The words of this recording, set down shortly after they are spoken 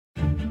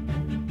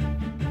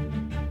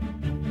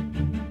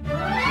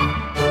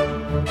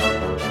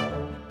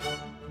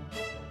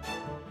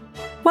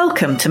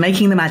Welcome to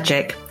Making the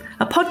Magic,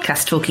 a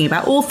podcast talking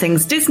about all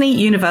things Disney,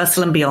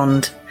 Universal and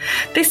beyond.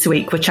 This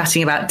week we're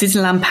chatting about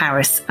Disneyland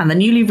Paris and the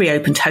newly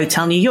reopened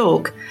Hotel New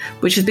York,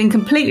 which has been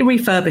completely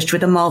refurbished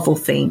with a Marvel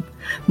theme.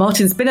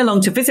 Martin's been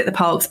along to visit the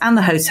parks and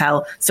the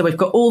hotel, so we've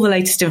got all the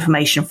latest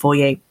information for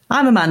you.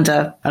 I'm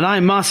Amanda. And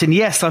I'm Martin.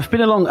 Yes, I've been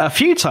along a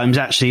few times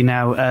actually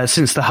now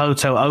since the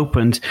hotel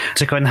opened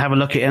to go and have a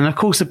look at it. And of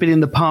course, I've been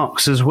in the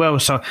parks as well.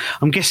 So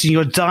I'm guessing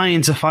you're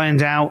dying to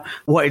find out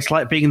what it's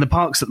like being in the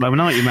parks at the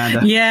moment, aren't you,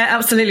 Amanda? Yeah,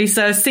 absolutely.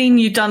 So I've seen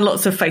you've done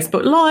lots of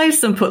Facebook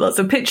Lives and put lots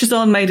of pictures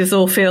on, made us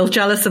all feel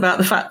jealous about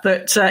the fact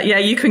that,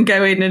 you can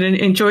go in and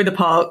enjoy the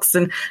parks.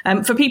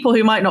 And for people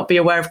who might not be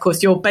aware, of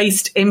course, you're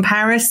based in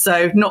Paris,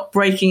 so not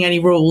breaking any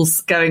rules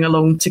going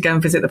along to go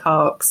and visit the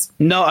parks.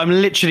 No, I'm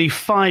literally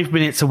 5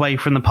 minutes away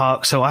from the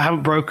park, so I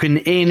haven't broken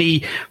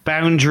any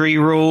boundary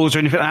rules or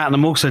anything like that. And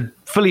I'm also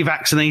fully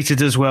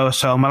vaccinated as well,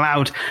 so I'm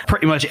allowed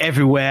pretty much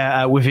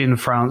everywhere within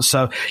France.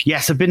 So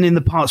yes, I've been in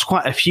the parks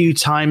quite a few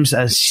times.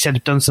 As you said,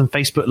 I've done some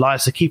Facebook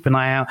Live, so keep an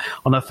eye out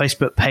on our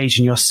Facebook page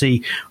and you'll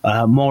see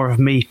more of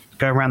me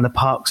go around the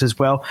parks as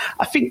well.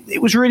 I think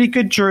it was really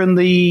good during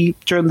the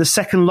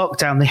second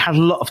lockdown. They had a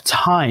lot of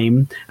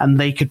time and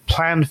they could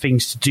plan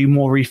things to do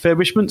more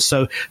refurbishment.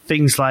 So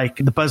things like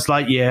the Buzz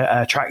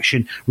Lightyear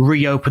attraction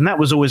reopened. That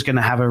was always going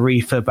to have a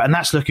refurb, and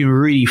that's looking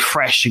really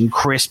fresh and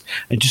crisp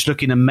and just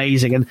looking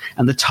amazing.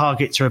 And the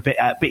targets are a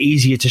bit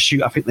easier to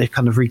shoot. I think they've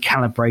kind of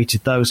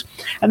recalibrated those.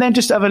 And then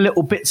just other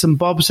little bits and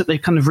bobs that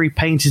they've kind of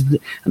repainted.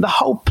 And the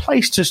whole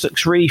place just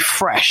looks really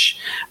fresh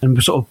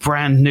and sort of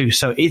brand new.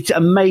 So it's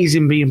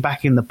amazing being back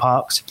in the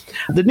parks.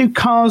 The new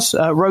Cars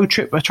road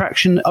trip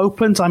attraction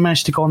opened. I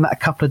managed to go on that a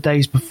couple of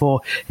days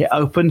before it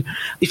opened.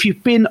 If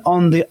you've been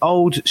on the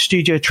old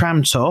Studio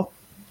Tram Tour,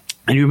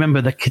 and you remember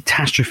the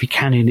Catastrophe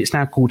Canyon, it's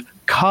now called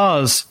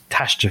Cars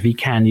Catastrophe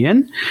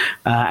Canyon,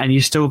 and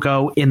you still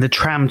go in the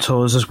tram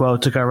tours as well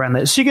to go around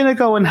there. So you're going to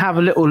go and have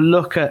a little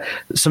look at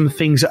some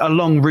things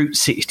along Route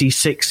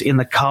 66 in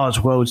the Cars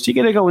world. So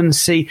you're going to go and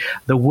see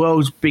the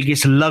world's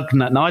biggest lug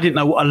nut. Now, I didn't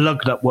know what a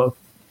lug nut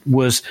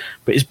was,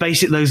 but it's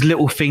basically those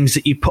little things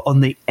that you put on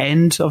the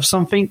end of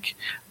something,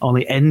 on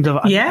the end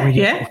of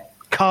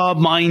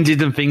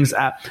car-minded and things.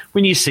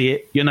 When you see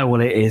it, you know what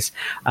it is.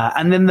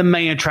 And then the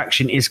main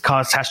attraction is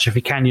Cars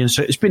Catastrophe Canyon.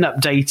 So it's been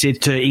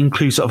updated to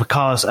include sort of a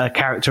Cars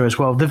character as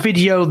well. The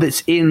video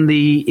that's in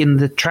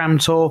the tram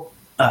tour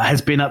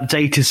has been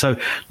updated, so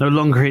no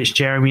longer it's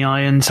Jeremy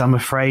Irons, I'm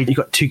afraid. You've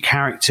got two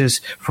characters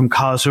from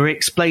Cars who are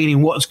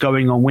explaining what's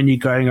going on when you're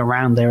going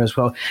around there as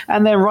well.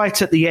 And then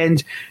right at the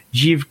end,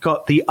 you've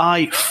got the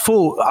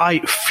iFuel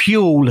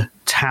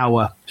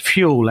Tower.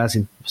 Fuel, as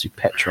in obviously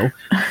petrol.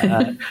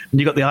 And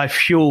you've got the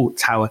iFuel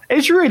Tower.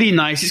 It's really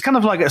nice. It's kind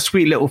of like a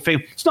sweet little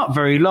thing. It's not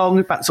very long,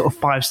 about sort of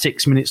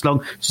 5-6 minutes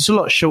long. So it's a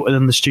lot shorter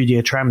than the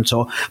Studio Tram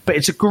Tour. But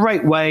it's a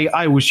great way.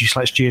 I always used to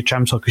like Studio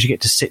Tram Tour because you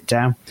get to sit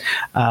down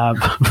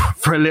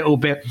for a little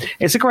bit.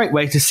 It's a great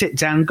way to sit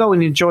down, go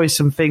and enjoy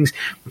some things.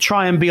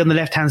 Try and be on the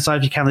left-hand side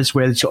if you can. This is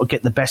where you sort of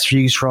get the best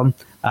views from.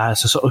 So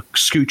sort of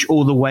scooch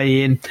all the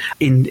way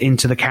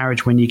into the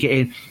carriage when you get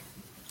in.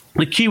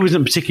 The queue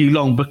isn't particularly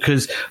long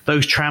because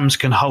those trams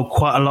can hold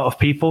quite a lot of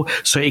people,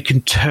 so it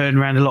can turn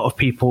around a lot of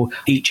people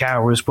each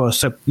hour as well.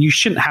 So you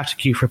shouldn't have to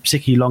queue for a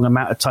particularly long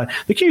amount of time.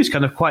 The queue is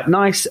kind of quite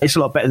nice. It's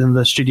a lot better than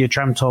the Studio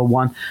Tram Tour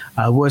one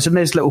was, and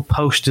there's little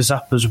posters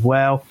up as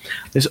well.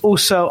 There's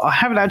also, I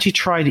haven't actually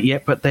tried it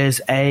yet, but there's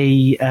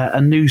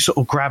a new sort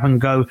of grab and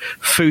go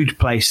food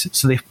place.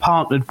 So they've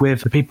partnered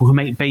with the people who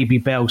make Baby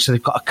Bell. So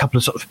they've got a couple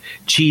of sort of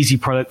cheesy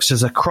products.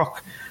 There's a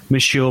Croque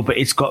Monsieur, but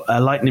it's got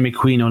a Lightning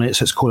McQueen on it,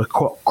 so it's called a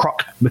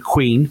Croque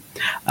McQueen.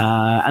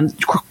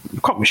 And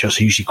Croque Monsieurs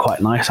are usually quite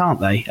nice,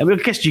 aren't they? I mean,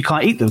 I guess you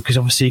can't eat them because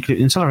obviously you're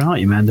gluten intolerant,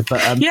 aren't you, Amanda? But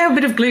a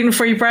bit of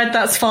gluten-free bread,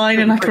 that's fine.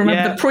 And I can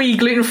remember the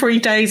pre-gluten-free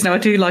days. Now I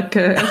do like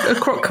a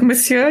Croque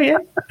Monsieur, yeah.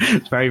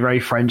 It's very,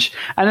 very French.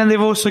 And then they've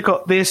also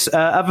got this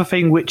other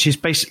thing, which is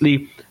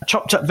basically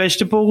chopped up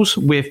vegetables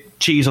with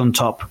cheese on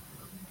top.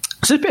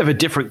 So it's a bit of a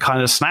different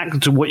kind of snack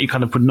to what you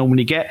kind of would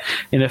normally get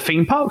in a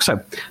theme park.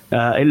 So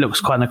it looks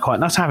kind of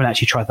quite nice. I haven't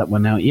actually tried that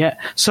one out yet.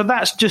 So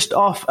that's just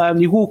off.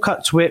 You walk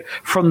up to it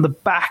from the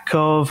back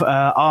of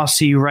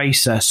RC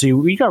Racer. So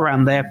you go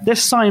around there.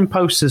 There's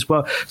signposts as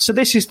well. So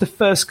this is the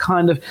first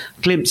kind of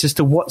glimpse as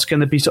to what's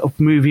going to be sort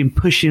of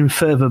pushing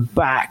further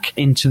back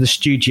into the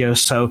studio.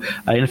 So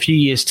in a few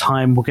years'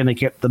 time, we're going to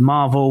get the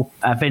Marvel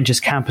Avengers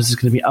campus is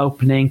going to be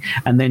opening.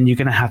 And then you're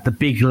going to have the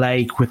big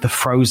lake with the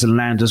Frozen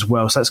Land as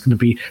well. So that's going to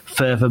be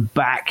further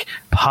back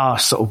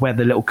past sort of where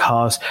the little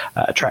Cars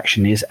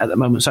attraction is at the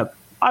moment. So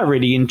I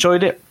really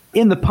enjoyed it.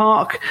 In the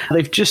park,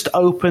 they've just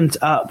opened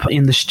up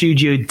in the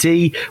Studio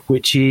D,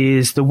 which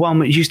is the one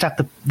that used to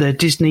have the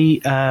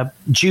Disney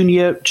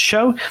Junior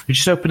show. They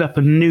just opened up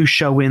a new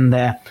show in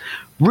there.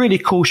 Really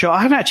cool show.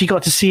 I haven't actually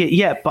got to see it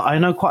yet, but I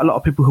know quite a lot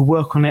of people who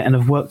work on it and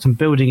have worked on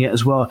building it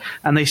as well.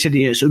 And they said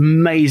it's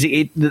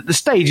amazing. The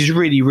stage is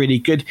really, really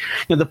good.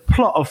 You know, the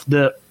plot of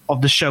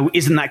of the show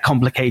isn't that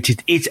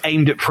complicated. It's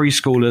aimed at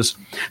preschoolers,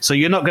 so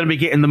you're not going to be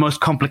getting the most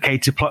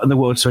complicated plot in the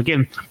world. So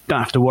again, don't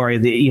have to worry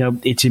that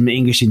it's in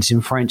English, it's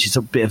in French, it's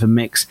a bit of a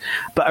mix,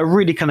 but a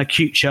really kind of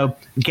cute show.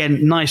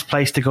 Again, nice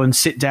place to go and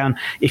sit down.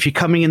 If you're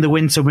coming in the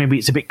winter, maybe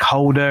it's a bit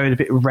colder and a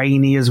bit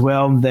rainy as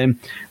well, then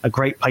a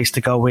great place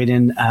to go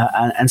in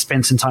and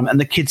spend some time. And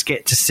the kids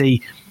get to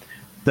see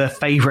the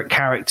favourite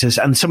characters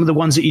and some of the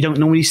ones that you don't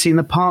normally see in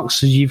the parks.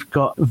 So you've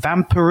got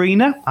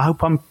Vampirina, I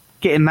hope I'm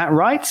getting that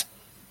right,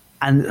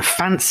 and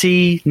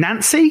Fancy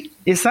Nancy.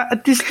 Is that a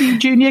Disney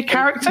Junior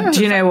character?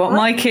 Do you know what?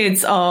 My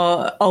kids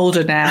are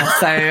older now,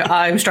 so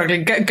I'm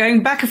struggling.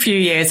 Going back a few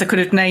years, I could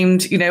have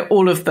named,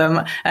 all of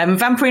them.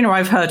 Vampirina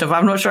I've heard of.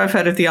 I'm not sure I've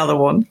heard of the other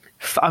one.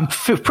 I'm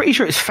pretty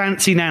sure it's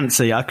Fancy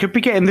Nancy. I could be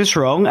getting this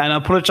wrong, and I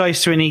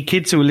apologise to any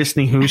kids who are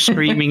listening who are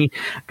screaming,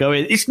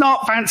 going, it's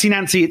not Fancy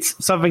Nancy,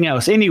 it's something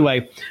else.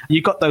 Anyway,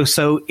 you got those.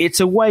 So it's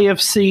a way of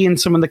seeing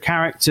some of the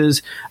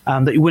characters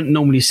that you wouldn't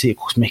normally see. Of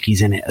course,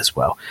 Mickey's in it as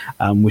well,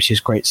 which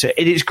is great. So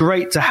it is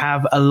great to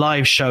have a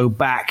live show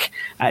back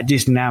at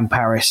Disneyland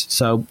Paris.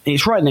 So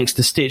it's right next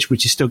to Stitch,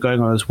 which is still going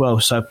on as well.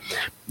 So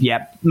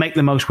yeah, make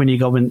the most when you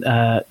go in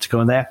to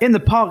go in there. In the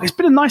park, it's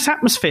been a nice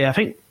atmosphere. I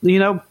think,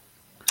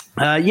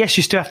 yes,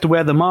 you still have to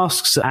wear the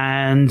masks,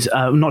 and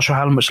I'm not sure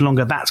how much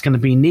longer that's going to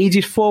be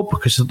needed for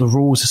because of the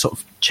rules are sort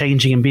of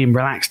changing and being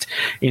relaxed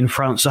in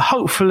France. So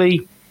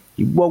hopefully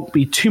it won't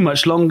be too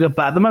much longer,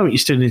 but at the moment you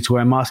still need to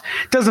wear a mask.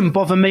 It doesn't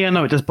bother me. I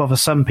know it does bother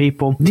some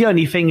people. The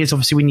only thing is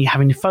obviously when you're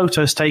having your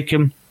photos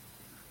taken,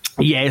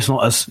 yeah, it's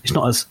not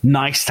as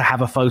nice to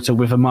have a photo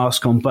with a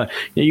mask on, but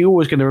you're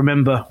always going to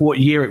remember what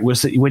year it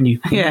was that when you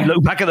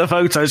look back at the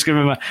photos, you can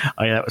remember,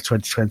 oh yeah, that was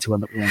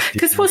 2021 that we wanted to do.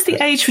 Because what's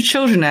the age for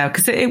children now?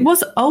 Because it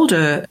was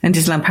older in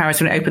Disneyland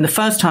Paris when it opened the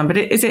first time, but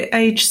is it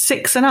age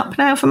 6 and up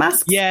now for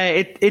masks? Yeah,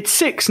 it's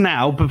 6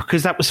 now, but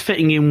because that was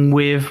fitting in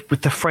with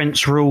the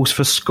French rules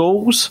for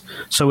schools.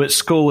 So at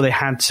school they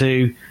had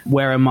to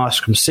wear a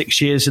mask from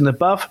 6 years and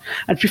above.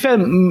 And to be fair,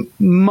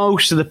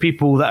 most of the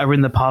people that are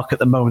in the park at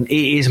the moment,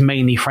 it is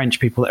mainly French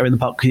people that are in the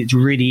park because it's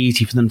really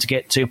easy for them to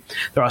get to.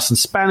 There are some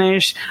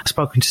Spanish. I've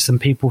spoken to some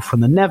people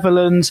from the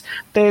Netherlands.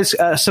 There's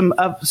some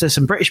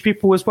British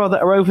people as well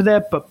that are over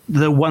there, but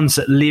the ones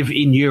that live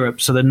in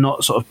Europe, so they're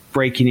not sort of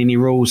breaking any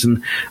rules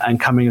and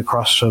coming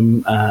across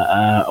from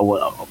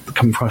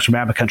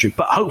other country.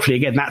 But hopefully,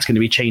 again, that's going to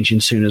be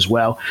changing soon as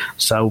well.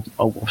 So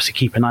obviously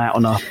keep an eye out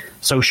on our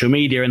social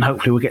media, and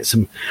hopefully we'll get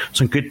some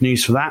good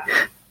news for that.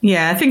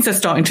 Yeah, things are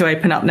starting to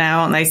open up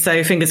now, aren't they?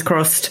 So fingers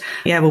crossed,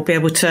 we'll be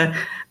able to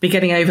be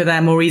getting over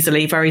there more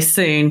easily very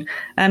soon.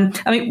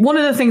 One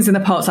of the things in the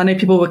parks I know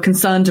people were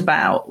concerned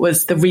about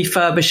was the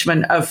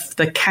refurbishment of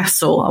the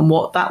castle and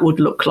what that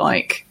would look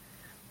like.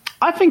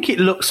 I think it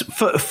looks,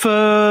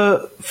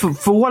 for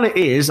what it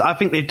is, I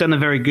think they've done a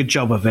very good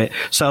job of it.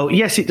 So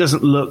yes, it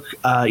doesn't look,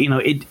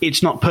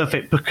 it's not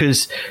perfect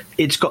because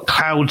it's got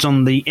clouds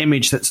on the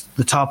image that's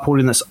the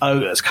tarpaulin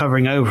that's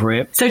covering over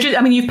it. So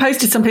you've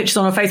posted some pictures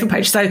on our Facebook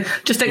page. So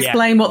just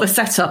explain what the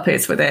setup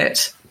is with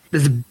it.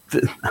 There's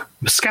the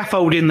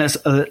scaffolding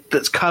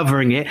that's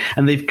covering it,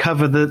 and they've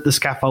covered the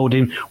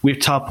scaffolding with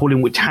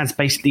tarpaulin, which has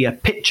basically a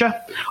picture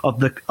of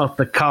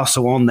the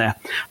castle on there.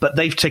 But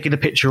they've taken a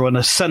picture on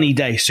a sunny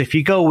day, so if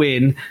you go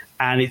in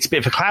and it's a bit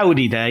of a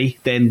cloudy day,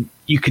 then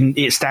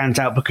it stands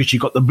out because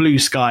you've got the blue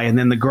sky and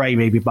then the grey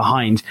maybe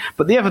behind.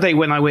 But the other day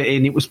when I went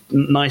in, it was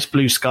nice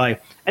blue sky,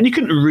 and you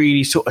couldn't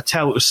really sort of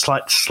tell it was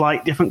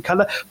slight different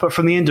colour. But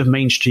from the end of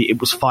Main Street, it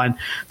was fine.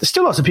 There's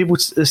still lots of people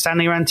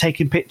standing around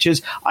taking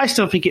pictures. I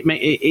still think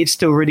it's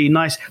still really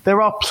nice.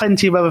 There are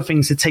plenty of other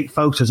things to take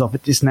photos of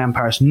at Disneyland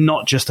Paris,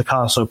 not just the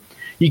castle.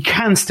 You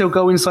can still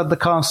go inside the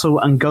castle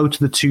and go to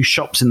the 2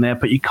 shops in there,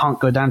 but you can't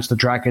go down to the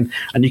Dragon,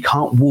 and you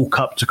can't walk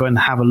up to go and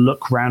have a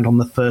look round on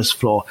the first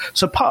floor.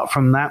 So apart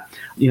from that,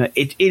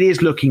 it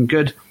is looking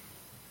good.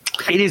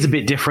 It is a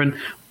bit different,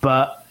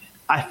 but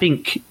I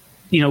think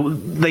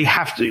they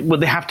have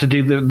to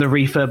do the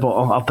refurb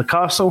of the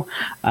castle,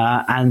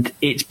 and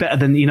it's better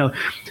than a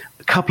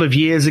couple of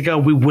years ago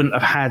we wouldn't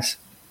have had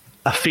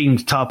a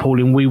themed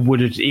tarpaulin.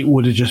 It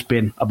would have just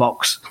been a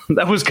box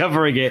that was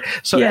covering it.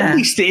 So at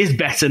least it is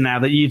better now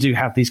that you do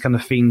have these kind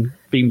of themed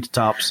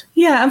tarps.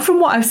 Yeah, and from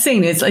what I've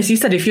seen is, as you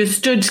said, if you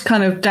stood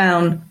kind of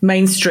down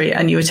Main Street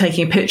and you were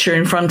taking a picture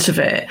in front of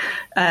it,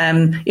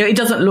 it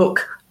doesn't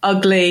look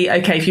ugly.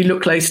 Okay, if you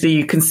look closely,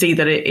 you can see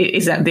that it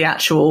isn't the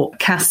actual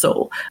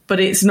castle, but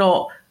it's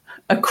not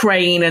a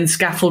crane and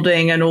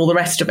scaffolding and all the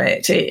rest of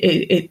it.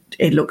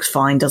 It looks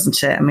fine,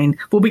 doesn't it?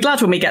 We'll be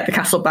glad when we get the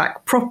castle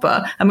back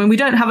proper. We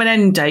don't have an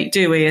end date,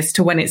 do we, as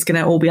to when it's going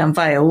to all be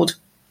unveiled?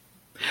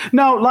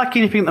 No, like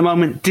anything at the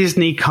moment,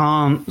 Disney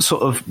can't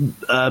sort of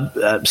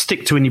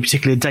stick to any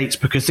particular dates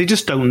because they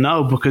just don't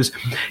know, because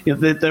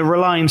they're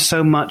relying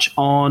so much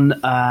on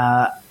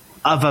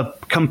other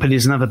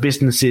companies and other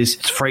businesses,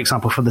 for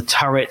example, for the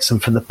turrets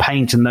and for the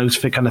paint and those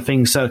kind of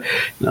things. So,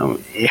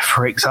 if,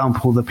 for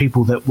example, the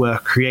people that were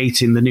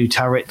creating the new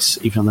turrets,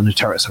 even though the new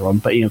turrets are on,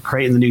 but,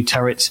 creating the new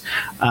turrets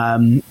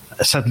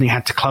suddenly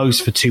had to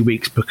close for 2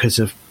 weeks because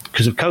of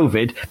because of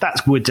COVID,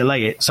 that would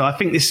delay it. So I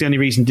think this is the only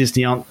reason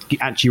Disney aren't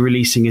actually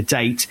releasing a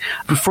date.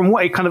 But from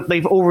what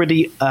they've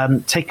already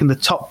taken the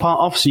top part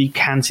off, so you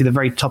can see the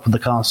very top of the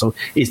castle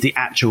is the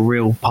actual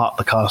real part of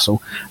the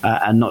castle,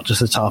 and not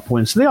just the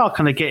tarpaulin. So they are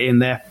kind of getting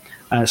there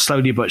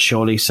slowly but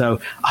surely. So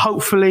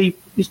hopefully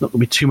it's not going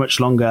to be too much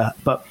longer,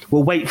 but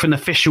we'll wait for an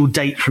official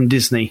date from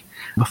Disney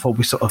before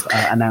we sort of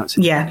announce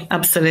it. Yeah,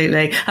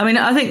 absolutely. I mean,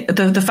 I think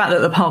the fact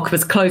that the park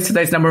was closed for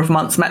those number of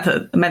months meant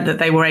that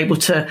they were able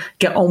to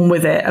get on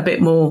with it a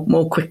bit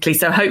more quickly.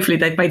 So hopefully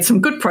they've made some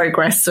good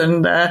progress,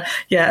 and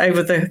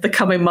over the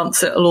coming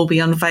months it'll all be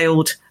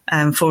unveiled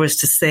for us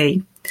to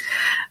see.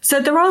 So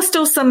there are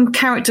still some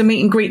character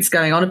meet and greets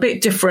going on, a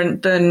bit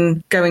different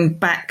than going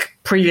back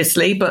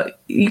previously, but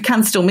you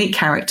can still meet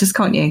characters,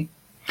 can't you?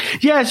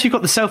 Yeah, so you've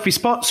got the selfie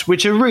spots,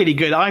 which are really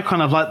good. I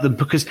kind of like them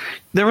because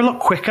they're a lot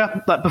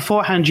quicker. Like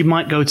beforehand, you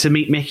might go to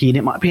meet Mickey and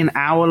it might be an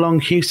hour-long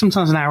queue,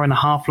 sometimes an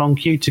hour-and-a-half-long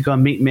queue to go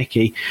and meet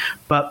Mickey.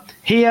 But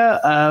here,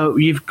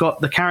 you've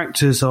got the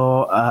characters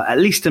are at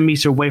least a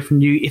metre away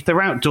from you. If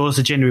they're outdoors,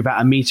 they're generally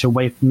about a metre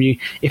away from you.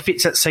 If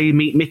it's at, say,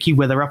 Meet Mickey,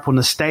 where they're up on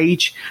the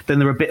stage, then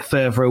they're a bit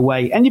further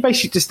away. And you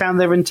basically just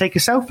stand there and take a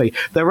selfie.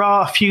 There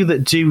are a few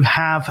that do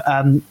have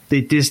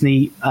the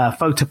Disney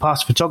photo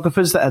pass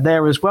photographers that are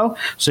there as well.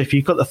 So if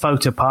you've got the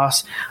photo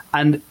pass,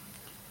 and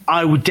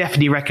I would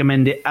definitely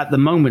recommend it at the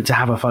moment to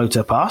have a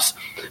photo pass,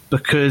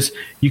 because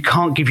you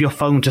can't give your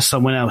phone to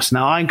someone else.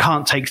 Now, I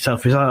can't take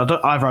selfies.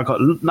 I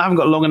haven't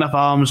got long enough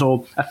arms,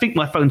 or I think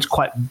my phone's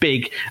quite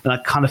big and I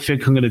kind of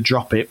think I'm going to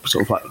drop it,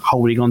 sort of like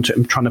holding onto it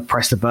and trying to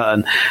press the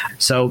button.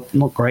 So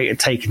not great at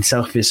taking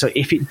selfies. So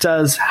if it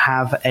does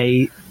have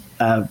a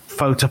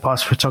photo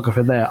pass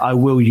photographer there, I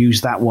will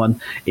use that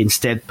one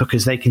instead,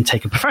 because they can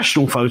take a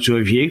professional photo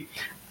of you.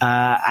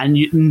 And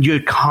you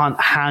can't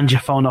hand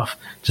your phone off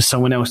to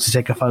someone else to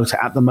take a photo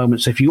at the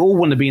moment. So if you all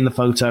want to be in the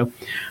photo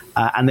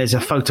and there's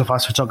a photo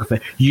pass photographer,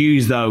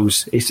 use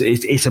those.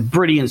 It's a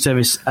brilliant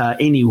service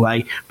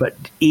anyway, but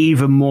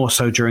even more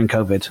so during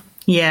COVID.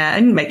 Yeah,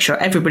 and make sure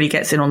everybody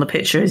gets in on the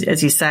picture,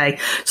 as you say.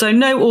 So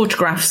no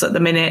autographs at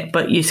the minute,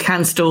 but you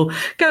can still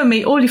go and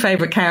meet all your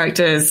favourite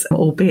characters,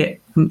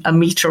 albeit a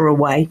metre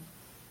away.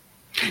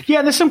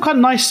 Yeah, there's some kind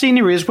of nice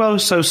scenery as well.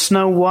 So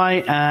Snow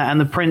White and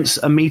the Prince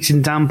are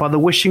meeting down by the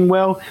wishing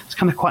well. It's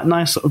kind of quite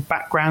nice sort of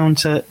background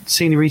to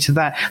scenery to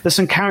that. There's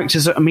some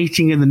characters that are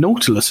meeting in the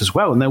Nautilus as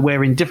well, and they're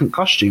wearing different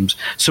costumes.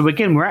 So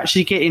again, we're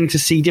actually getting to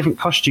see different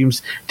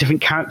costumes,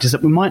 different characters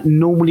that we might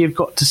normally have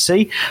got to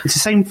see. It's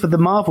the same for the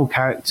Marvel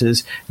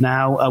characters.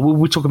 Now,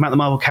 we'll talk about the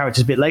Marvel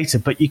characters a bit later,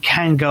 but you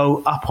can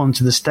go up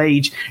onto the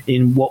stage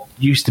in what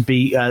used to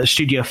be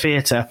Studio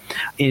Theatre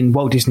in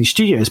Walt Disney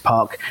Studios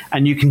Park,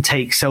 and you can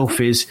take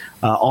selfies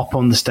up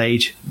on the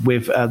stage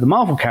with the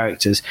Marvel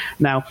characters.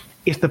 Now,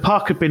 if the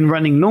park had been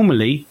running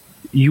normally,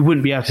 you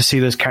wouldn't be able to see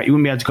those characters. You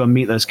wouldn't be able to go and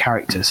meet those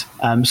characters.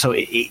 So,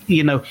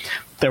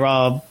 there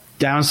are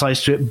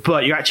downsides to it,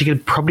 but you're actually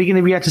probably going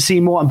to be able to see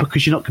more. And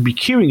because you're not going to be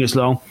queuing as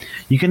long,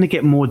 you're going to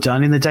get more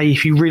done in the day.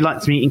 If you really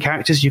like meeting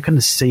characters, you're going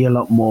to see a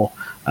lot more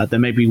than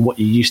maybe what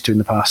you're used to in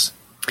the past.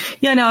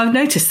 Yeah, no, I've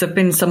noticed there have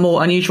been some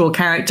more unusual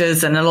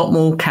characters and a lot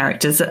more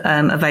characters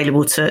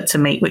available to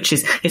meet, which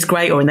is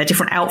great, or in their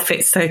different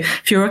outfits. So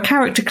if you're a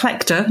character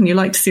collector and you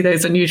like to see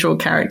those unusual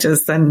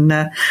characters,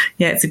 then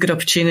it's a good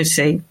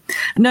opportunity.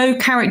 No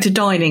character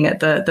dining at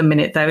the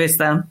minute, though, is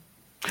there?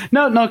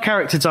 No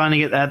character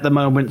dining at the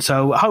moment.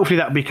 So hopefully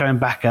that'll be coming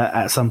back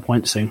at some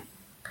point soon.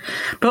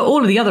 But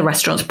all of the other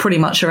restaurants pretty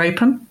much are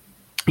open.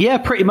 Yeah,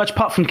 pretty much,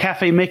 apart from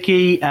Cafe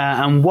Mickey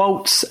and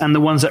Waltz and the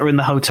ones that are in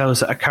the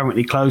hotels that are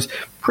currently closed.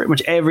 Pretty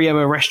much every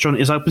other restaurant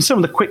is open. Some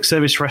of the quick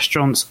service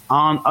restaurants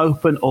aren't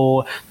open,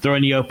 or they're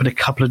only open a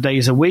couple of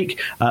days a week.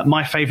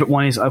 My favourite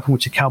one is open,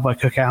 which is Cowboy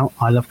Cookout.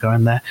 I love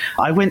going there.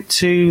 I went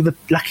to the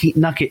Lucky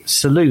Nugget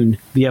Saloon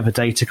the other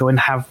day to go and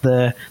have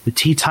the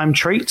tea time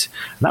treat.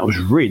 And that was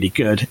really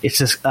good.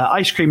 It's an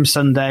ice cream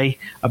sundae,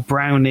 a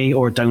brownie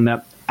or a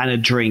donut, and a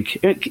drink.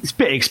 It's a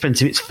bit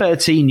expensive. It's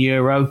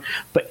 €13,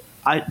 but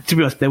to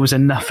be honest, there was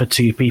enough for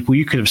two people.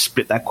 You could have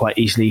split that quite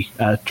easily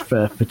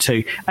for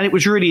two. And it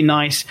was really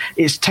nice.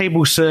 It's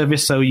table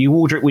service, so you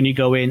order it when you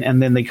go in,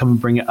 and then they come and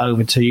bring it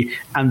over to you.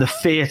 And the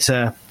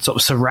theatre sort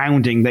of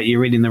surrounding that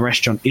you're in the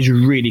restaurant is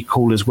really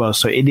cool as well.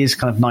 So it is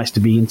kind of nice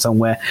to be in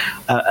somewhere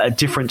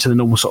different to the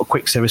normal sort of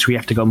quick service where you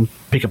have to go and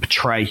pick up a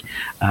tray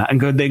and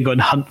go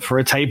and hunt for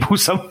a table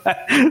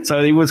somewhere. So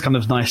it was kind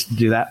of nice to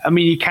do that. I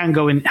mean, you can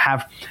go and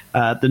have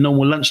the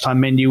normal lunchtime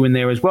menu in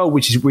there as well,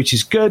 which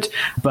is good.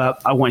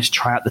 But I wanted to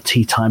try out the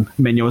tea time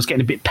menu. I was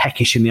getting a bit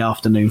peckish in the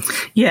afternoon.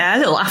 Yeah, a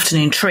little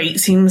afternoon treat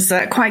seems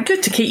quite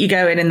good to keep you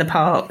going in the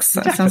parks.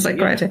 That sounds like a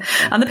great idea.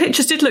 And the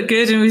pictures did look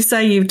good. And we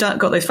say you've got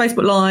those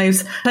Facebook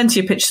Lives, plenty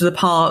of pictures of the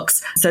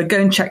parks. So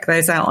go and check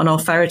those out on our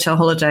Fairy Tale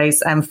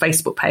Holidays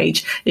Facebook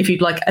page if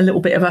you'd like a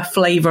little bit of a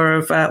flavour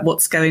of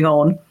what's going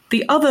on.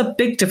 The other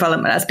big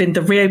development has been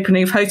the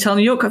reopening of Hotel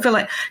New York. I feel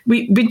like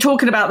we've been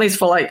talking about this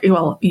for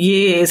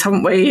years,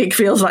 haven't we? It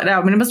feels like now.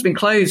 I mean, it must have been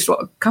closed,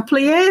 a couple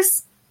of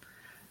years?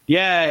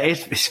 Yeah,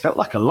 it's felt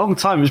like a long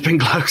time it's been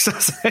closed,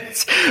 hasn't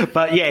it?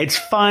 But yeah, it's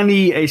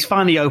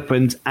finally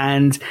opened.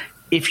 And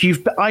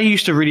I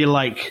used to really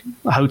like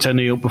Hotel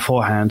New York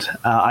beforehand.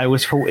 I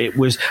always thought it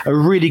was a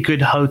really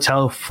good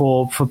hotel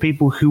for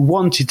people who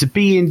wanted to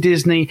be in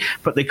Disney,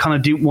 but they kind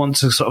of didn't want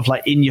to sort of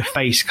like in your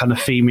face kind of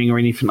theming or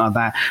anything like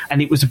that.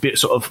 And it was a bit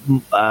sort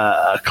of,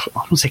 I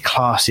wouldn't say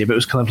classy, but it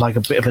was kind of like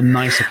a bit of a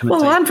nicer kind of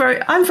Well,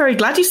 thing. I'm very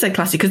glad you said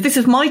classy, because this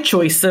is my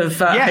choice of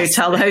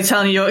hotel, the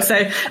Hotel New York.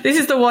 So this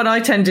is the one I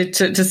tended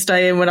to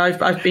stay in when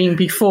I've been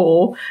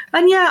before.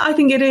 And yeah, I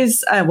think it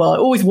is, well, it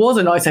always was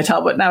a nice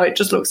hotel, but now it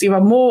just looks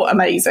even more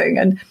amazing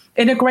and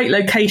in a great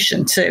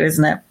location too,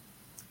 isn't it?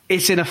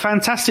 It's in a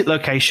fantastic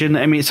location.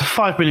 I mean, it's a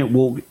 5-minute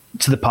walk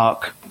to the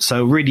park,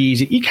 so really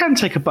easy. You can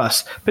take a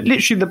bus, but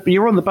literally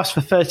you're on the bus for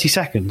 30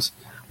 seconds.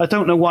 I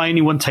don't know why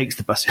anyone takes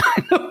the bus.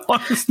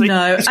 Honestly,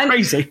 no, it's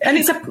crazy. And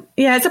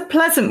it's a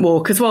pleasant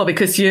walk as well,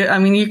 because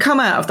you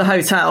come out of the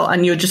hotel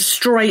and you're just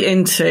straight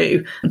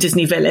into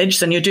Disney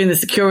Village, and you're doing the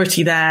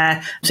security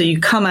there. So you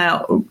come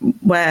out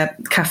where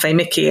Cafe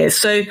Mickey is.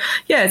 So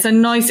yeah, it's a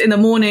nice, in the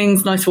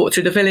mornings, nice walk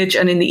through the village,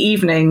 and in the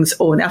evenings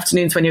or in the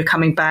afternoons when you're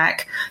coming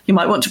back, you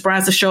might want to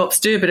browse the shops,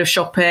 do a bit of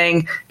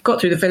shopping,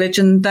 got through the village,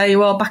 and there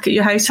you are back at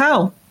your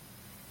hotel.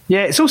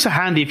 Yeah, it's also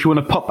handy if you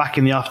want to pop back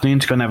in the afternoon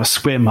to go and have a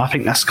swim. I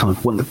think that's kind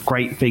of one of the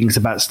great things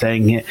about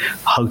staying at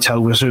hotel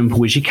with a swimming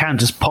pool, is you can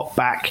just pop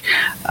back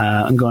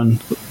and go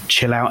and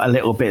chill out a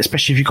little bit,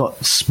 especially if you've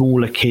got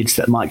smaller kids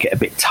that might get a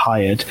bit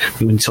tired.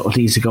 You can sort of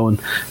need to go and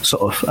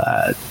sort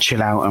of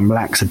chill out and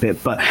relax a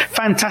bit. But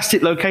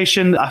fantastic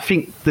location. I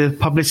think the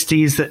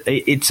publicity is that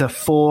it's a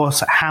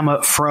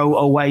 4-hammer throw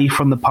away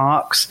from the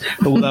parks,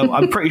 although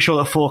I'm pretty sure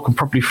the 4 can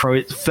probably throw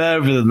it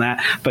further than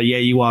that. But yeah,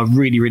 you are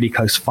really, really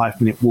close,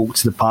 5-minute walk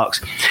to the parks.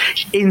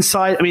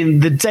 Inside, I mean,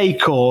 the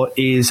decor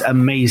is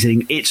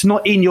amazing. It's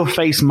not in your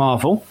face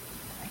Marvel.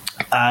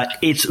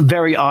 It's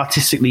very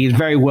artistically, it's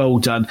very well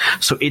done.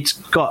 So it's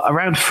got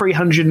around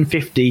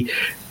 350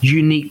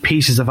 unique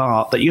pieces of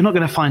art that you're not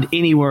going to find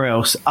anywhere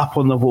else up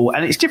on the wall,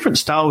 and it's different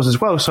styles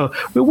as well. So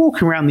we're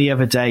walking around the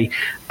other day,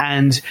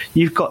 and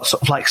you've got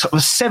sort of a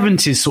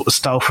 70s sort of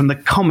style from the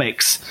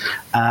comics,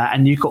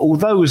 and you've got all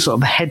those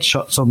sort of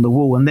headshots on the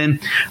wall, and then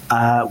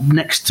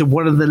next to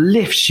one of the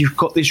lifts you've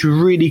got this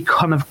really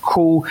kind of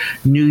cool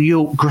New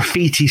York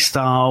graffiti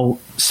style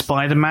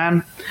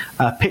Spider-Man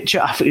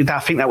picture. I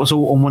think that was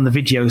all on one of the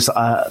videos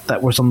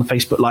that was on the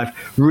Facebook Live.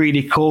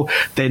 Really cool.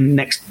 Then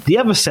next, the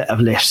other set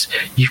of lifts,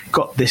 you've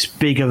got this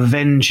big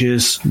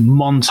Avengers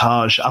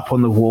montage up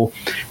on the wall.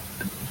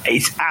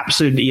 It's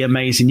absolutely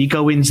amazing. You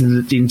go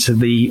into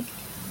the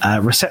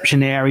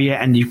reception area,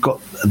 and you've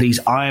got these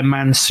Iron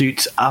Man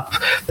suits up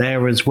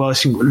there as well.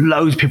 So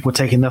loads of people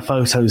taking their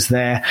photos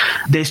there.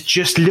 There's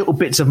just little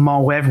bits of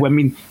Marvel everywhere. I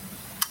mean,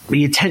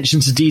 the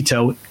attention to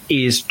detail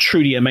is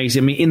truly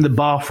amazing. I mean, in the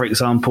bar, for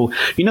example,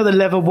 you know the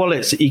leather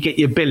wallets that you get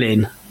your bill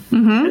in?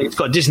 Mm-hmm. It's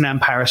got Disneyland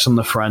Paris on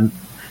the front.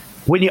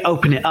 When you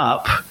open it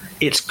up,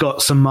 it's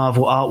got some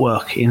Marvel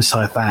artwork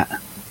inside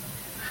that.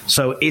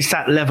 So it's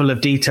that level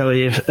of detail.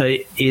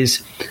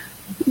 Is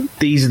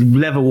these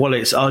leather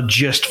wallets are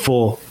just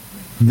for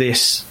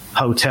this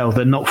hotel.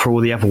 They're not for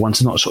all the other ones.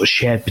 They're not sort of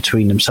shared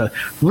between them. So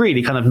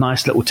really kind of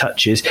nice little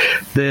touches.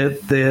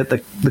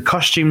 The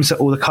costumes that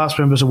all the cast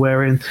members are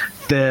wearing,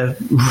 they're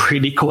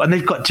really cool. And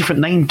they've got different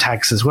name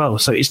tags as well.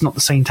 So it's not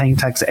the same name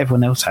tags that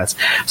everyone else has.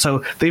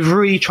 So they've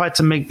really tried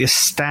to make this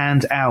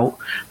stand out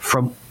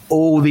from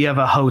all the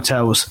other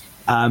hotels.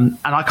 And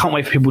I can't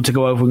wait for people to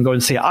go over and go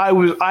and see it.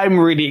 I'm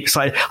really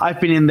excited.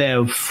 I've been in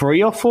there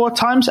 3 or 4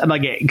 times, and I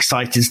get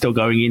excited still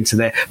going into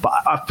there. But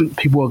I think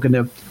people are going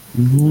to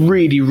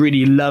really,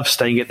 really love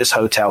staying at this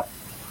hotel.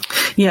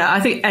 Yeah, I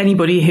think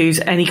anybody who's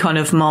any kind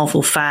of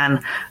Marvel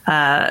fan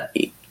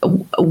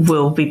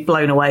will be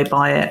blown away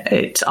by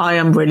it. I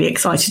am really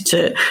excited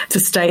to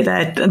stay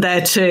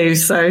there too.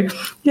 So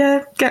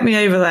yeah, get me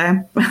over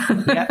there.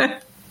 Yeah.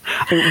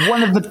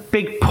 One of the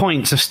big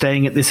points of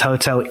staying at this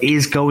hotel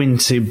is going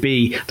to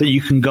be that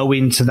you can go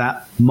into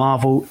that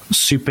Marvel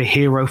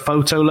superhero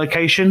photo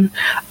location,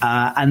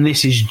 and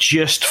this is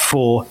just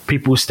for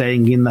people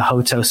staying in the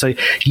hotel. So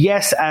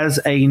yes, as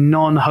a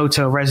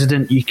non-hotel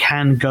resident, you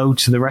can go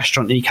to the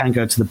restaurant and you can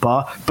go to the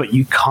bar, but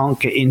you can't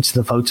get into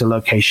the photo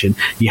location.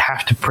 You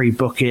have to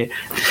pre-book it.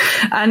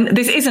 And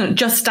this isn't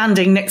just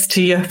standing next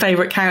to your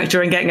favourite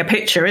character and getting a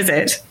picture, is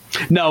it?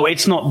 No,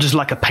 it's not just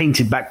like a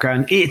painted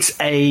background. It's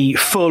a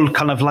full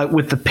kind of like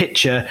with the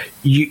picture,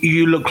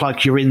 you look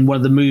like you're in one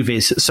of the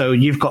movies. So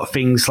you've got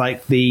things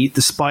like the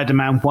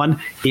Spider-Man one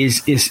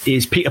is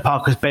Peter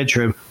Parker's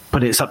bedroom,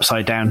 but it's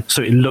upside down,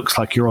 so it looks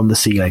like you're on the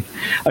ceiling.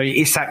 I mean,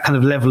 it's that kind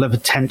of level of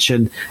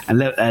attention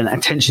and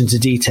attention to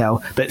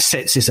detail that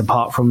sets this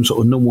apart from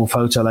sort of normal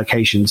photo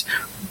locations.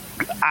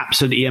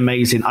 Absolutely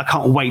amazing. I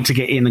can't wait to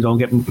get in and go and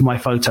get my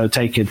photo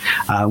taken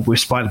with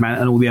Spider-Man,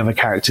 and all the other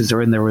characters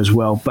are in there as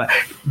well. But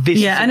this,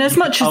 yeah, and as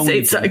much as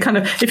it's kind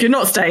of, if you're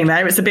not staying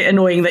there, it's a bit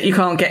annoying that you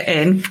can't get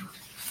in.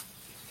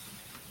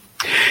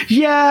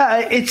 Yeah,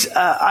 it's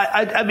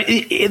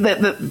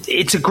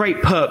it's a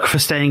great perk for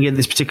staying in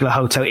this particular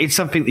hotel. It's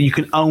something that you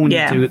can only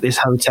do at this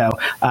hotel.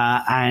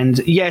 And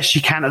yes,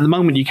 you can, at the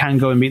moment, you can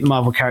go and meet the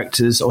Marvel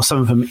characters or some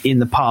of them in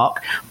the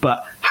park,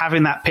 but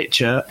having that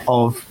picture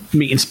of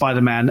meeting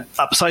Spider-Man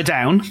upside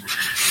down,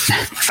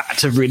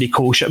 that's a really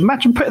cool shot.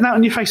 Imagine putting that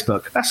on your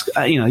Facebook. That's,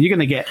 you're going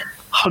to get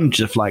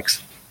hundreds of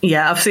likes.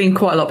 Yeah, I've seen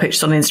quite a lot of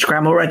pictures on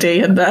Instagram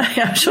already, and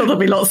I'm sure there'll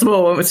be lots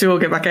more once we all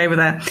get back over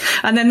there.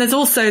 And then there's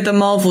also the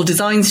Marvel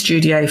Design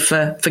Studio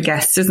for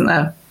guests, isn't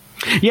there?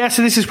 Yeah,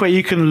 so this is where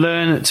you can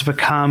learn to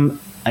become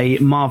a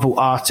Marvel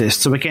artist.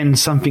 So again,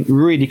 something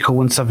really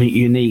cool and something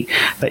unique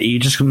that you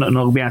just not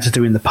going to be able to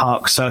do in the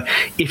park. So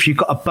if you've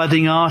got a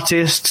budding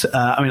artist,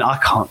 I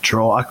can't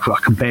draw. I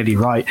can barely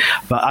write,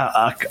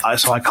 but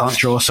so I can't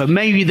draw. So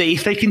maybe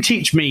if they can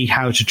teach me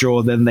how to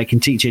draw, then they can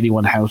teach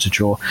anyone how to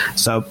draw.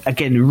 So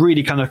again,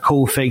 really kind of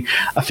cool thing.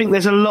 I think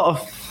there's a lot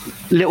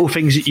of little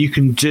things that you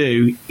can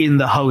do in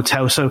the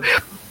hotel. So,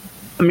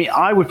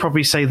 I would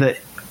probably say that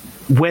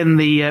when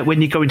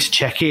you go in to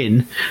check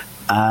in,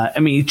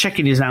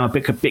 check-in is now a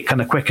bit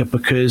kind of quicker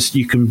because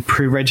you can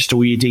pre-register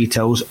all your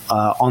details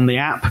on the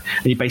app,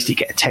 and you basically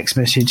get a text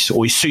message,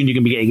 or soon you're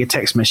going to be getting a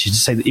text message to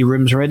say that your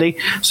room's ready.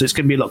 So it's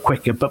going to be a lot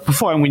quicker. But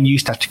before, when you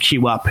used to have to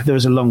queue up, if there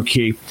was a long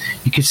queue,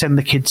 you could send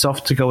the kids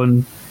off to go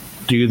and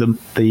do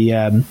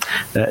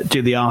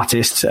the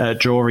artist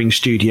drawing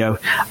studio.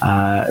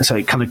 So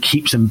it kind of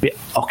keeps them a bit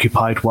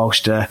occupied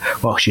whilst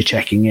you're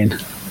checking in.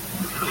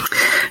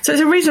 So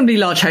it's a reasonably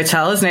large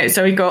hotel, isn't it?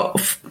 So we've got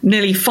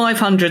nearly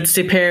 500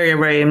 superior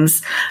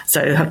rooms.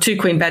 So we have two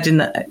queen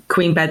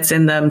beds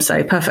in them,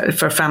 so perfect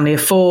for a family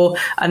of four.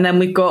 And then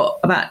we've got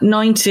about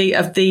 90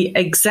 of the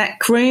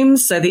exec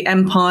rooms, so the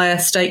Empire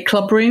State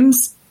Club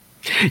rooms.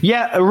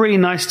 Yeah, a really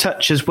nice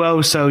touch as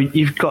well. So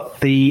you've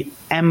got the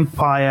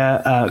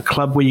Empire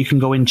Club where you can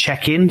go and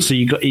check in. So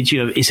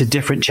it's a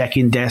different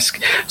check-in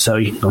desk. So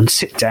you can go and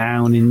sit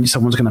down, and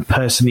someone's going to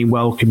personally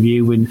welcome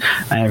you and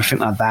everything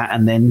like that.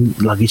 And then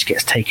luggage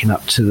gets taken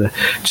up to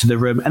the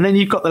room. And then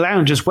you've got the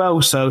lounge as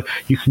well. So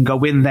you can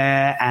go in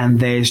there,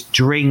 and there's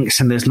drinks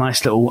and there's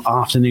nice little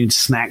afternoon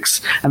snacks.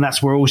 And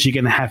that's where also you're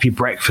going to have your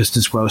breakfast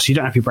as well. So you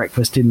don't have your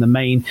breakfast in the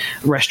main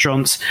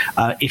restaurants.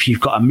 If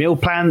you've got a meal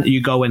plan,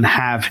 you go and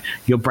have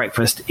your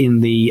breakfast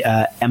in the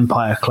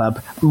Empire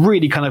Club.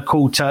 Really kind of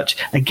cool touch.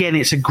 Again,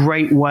 it's a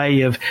great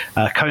way of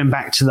coming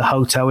back to the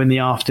hotel in the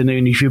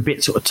afternoon. If you're a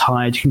bit sort of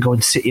tired, you can go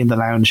and sit in the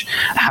lounge,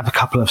 have a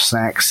couple of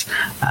snacks.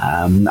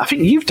 I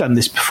think you've done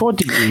this before,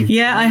 didn't you?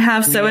 Yeah, I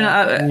have. So one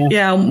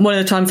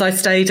of the times I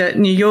stayed at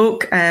New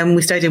York,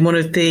 we stayed in one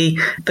of the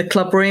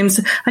club rooms,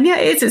 and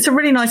it's a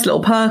really nice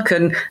little perk.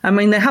 And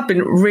they have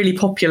been really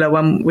popular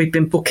when we've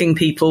been booking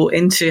people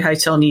into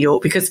Hotel New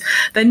York, because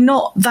they're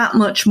not that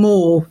much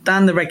more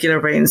than the regular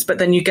rooms, but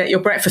then you get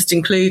your breakfast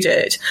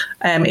included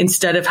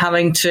instead of having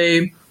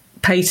to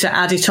pay to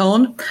add it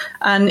on.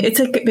 And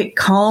it's a bit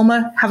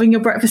calmer having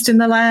your breakfast in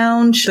the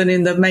lounge than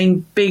in the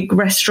main big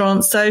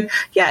restaurant. So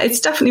it's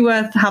definitely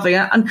worth having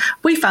it. And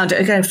we found it,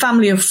 again,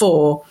 family of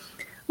four.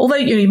 Although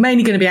you're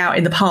mainly going to be out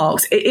in the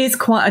parks, it is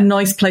quite a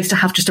nice place to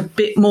have just a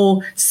bit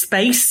more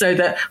space, so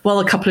that while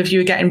a couple of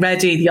you are getting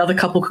ready, the other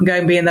couple can go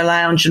and be in the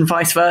lounge, and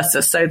vice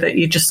versa, so that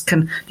you just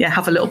can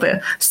have a little bit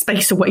of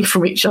space away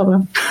from each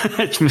other.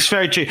 It's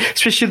very true.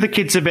 Especially if the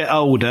kids are a bit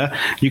older,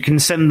 you can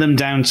send them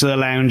down to the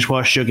lounge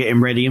whilst you're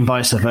getting ready, and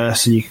vice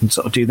versa. You can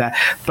sort of do that.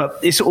 But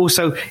it's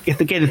also, if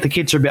the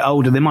kids are a bit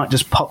older, they might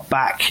just pop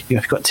back. If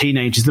you've got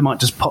teenagers, they might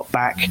just pop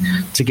back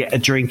to get a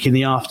drink in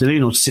the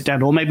afternoon, or to sit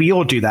down, or maybe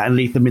you'll do that and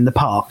leave them in the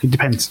park. It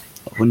depends.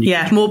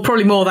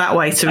 Probably more that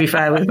way, to be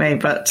fair with me.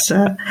 But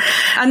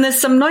and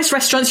there's some nice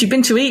restaurants. You've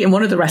been to eat in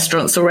one of the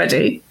restaurants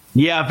already.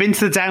 Yeah, I've been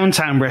to the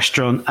downtown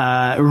restaurant.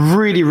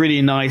 Really,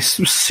 really nice,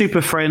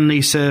 super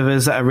friendly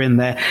servers that are in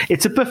there.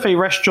 It's a buffet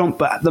restaurant,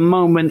 but at the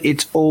moment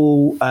it's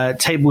all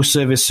table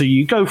service. So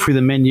you go through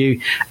the menu,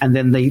 and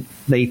then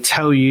they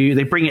tell you,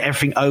 they bring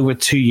everything over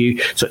to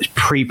you, so it's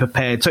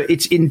pre-prepared. So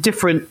it's in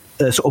different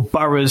sort of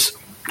boroughs,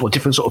 or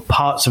different sort of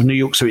parts of New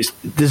York, so it's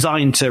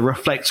designed to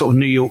reflect sort of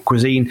New York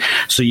cuisine.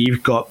 So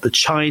you've got the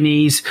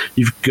Chinese,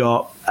 you've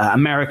got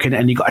American,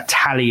 and you've got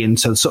Italian,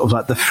 so sort of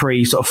like the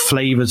three sort of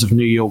flavors of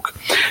New York.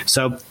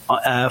 So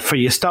for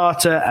your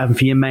starter, and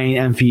for your main,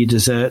 and for your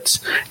desserts,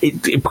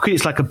 because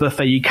it's like a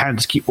buffet, you can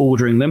just keep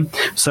ordering them.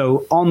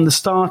 So on the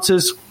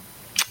starters,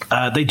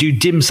 they do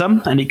dim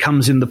sum, and it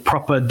comes in the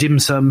proper dim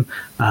sum.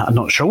 I'm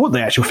not sure what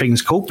the actual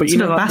thing's called, but like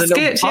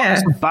basket,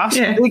 the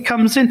basket it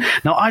comes in.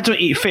 Now, I don't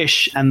eat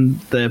fish, and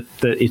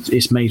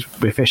it's made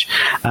with fish,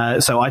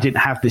 so I didn't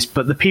have this.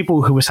 But the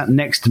people who were sat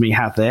next to me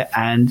had it,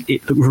 and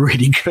it looked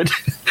really good,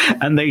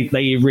 and they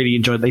really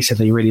enjoyed it. They said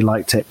they really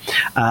liked it.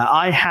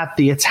 I had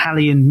the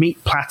Italian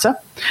meat platter.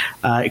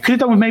 It could have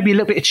done with maybe a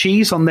little bit of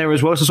cheese on there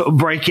as well, to sort of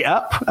break it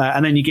up,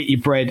 and then you get your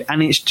bread,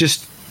 and it's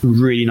just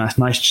really nice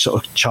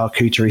sort of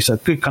charcuterie. So a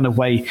good kind of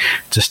way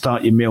to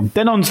start your meal.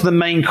 Then on to the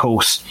main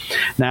course.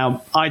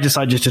 Now, I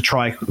decided to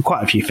try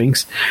quite a few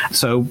things.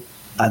 So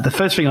the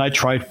first thing I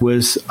tried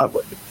was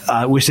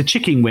the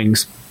chicken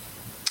wings.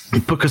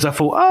 because I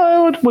thought,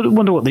 oh, I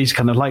wonder what these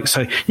kind of like.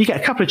 So you get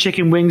a couple of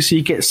chicken wings, so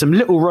you get some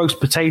little roast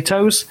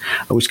potatoes,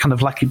 which kind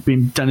of like it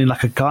been done in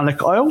like a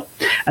garlic oil,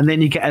 and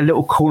then you get a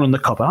little corn on the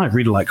cob. I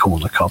really like corn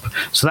on the cob,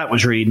 so that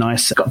was really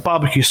nice. Got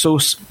barbecue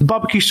sauce. The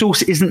barbecue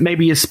sauce isn't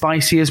maybe as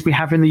spicy as we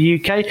have in the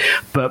UK,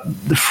 but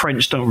the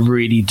French don't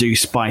really do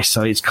spice,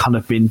 so it's kind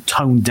of been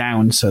toned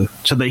down so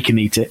they can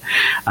eat it.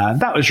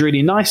 That was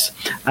really nice.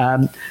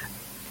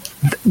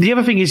 The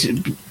other thing is,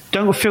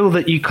 don't feel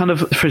that you kind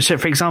of, for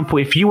example,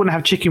 if you want to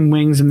have chicken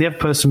wings and the other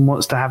person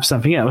wants to have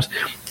something else,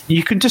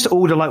 you can just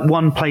order like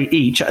one plate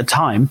each at a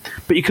time,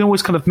 but you can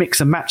always kind of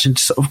mix and match and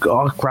sort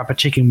of grab a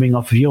chicken wing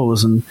off of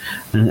yours and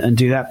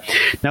do that.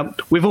 Now,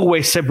 we've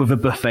always said with a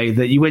buffet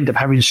that you end up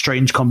having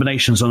strange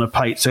combinations on a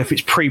plate. So if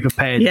it's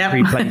pre-prepared,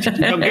 pre-plated,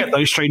 you don't get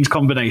those strange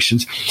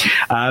combinations.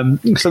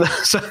 So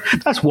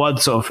that's one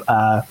sort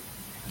of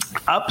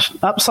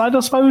upside,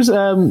 I suppose,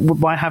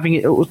 by having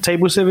it at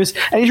table service,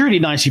 and it's really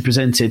nicely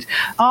presented.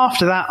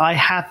 After that, I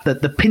had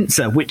the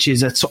pinza, which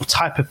is a sort of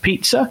type of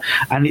pizza,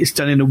 and it's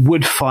done in a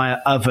wood fire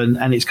oven,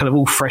 and it's kind of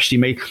all freshly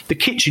made. The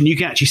kitchen, you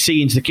can actually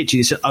see into the kitchen.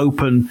 It's an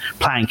open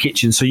plan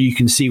kitchen, so you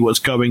can see what's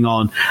going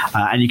on,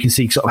 and you can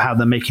see sort of how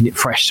they're making it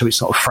fresh. So it's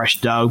sort of fresh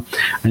dough,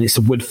 and it's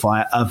a wood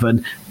fire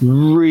oven.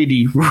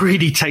 Really,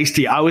 really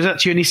tasty. I was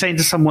actually only saying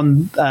to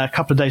someone a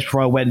couple of days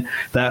before I went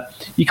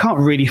that you can't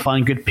really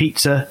find good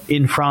pizza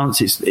in France.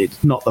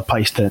 It's not the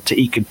place to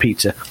eat good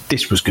pizza.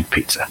 This was good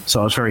pizza, so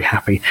I was very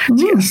happy to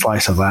get a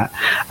slice of that.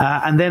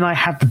 And then I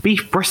had the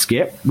beef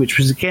brisket, which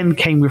was again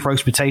came with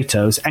roast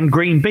potatoes and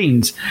green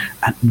beans,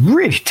 and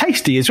really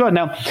tasty as well.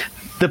 Now,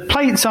 the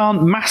plates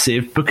aren't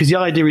massive because the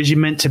idea is you're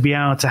meant to be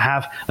able to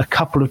have a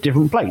couple of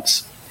different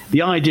plates.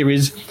 The idea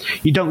is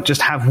you don't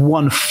just have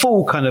one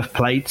full kind of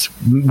plate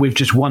with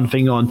just one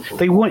thing on.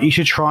 They want you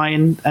to try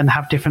and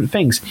have different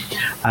things.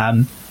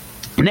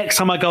 Next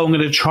time I go, I'm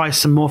going to try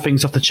some more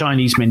things off the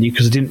Chinese menu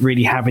because I didn't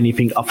really have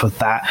anything off of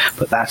that.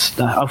 But that's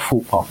I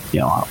thought,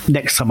 well,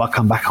 next time I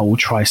come back, I will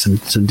try some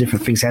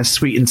different things. It has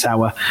sweet and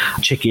sour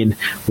chicken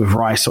with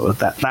rice, sort of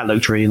that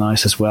looked really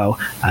nice as well,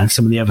 and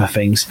some of the other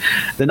things.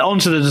 Then on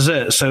to the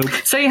dessert.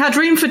 So you had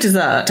room for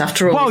dessert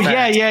after all. Well,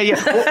 yeah.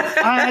 Well,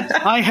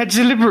 I had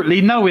deliberately,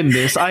 knowing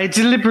this, I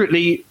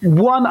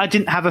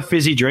didn't have a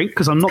fizzy drink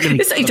because I'm not going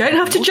to. You don't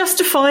have to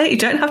justify it. You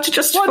don't have to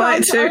justify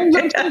it too.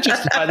 Don't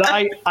justify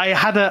that.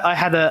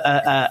 I had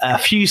a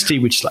fused tea,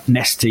 which is like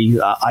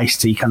Nestea,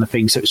 iced tea kind of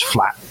thing, so it was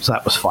flat, so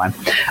that was fine.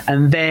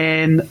 And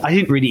then I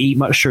didn't really eat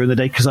much during the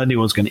day because I knew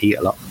I was going to eat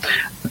a lot.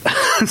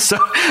 So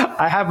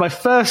I had my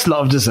first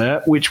lot of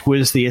dessert, which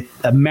was the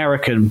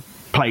American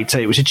plate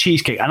tea. It was a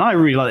cheesecake, and I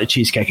really like the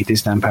cheesecake at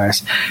Disneyland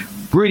Paris.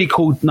 Really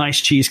cool, nice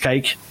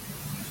cheesecake.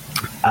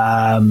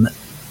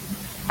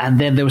 And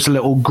then there was a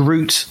little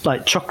Groot,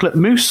 like chocolate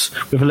mousse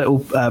with a little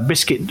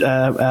biscuit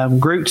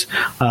Groot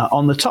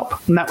on the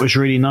top. And that was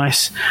really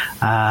nice.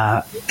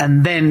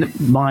 And then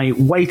my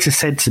waiter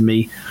said to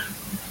me,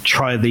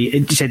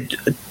 he said,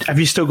 have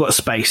you still got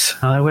space?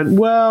 And I went,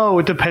 well,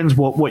 it depends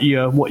what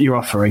you're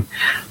offering.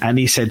 And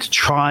he said,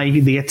 try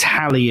the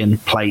Italian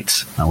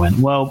plate. I went,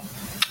 well,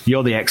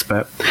 you're the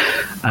expert.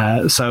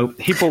 So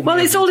he bought. Well,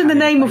 it's all in the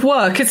name of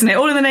work, isn't it?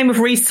 All in the name of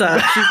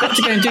research. You've got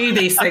to go and do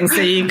these things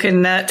so you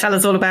can tell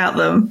us all about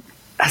them.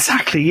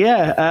 Exactly.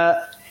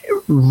 Yeah.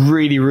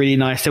 Really, really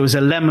nice. There was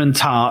a lemon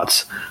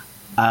tart,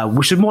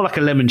 which was more like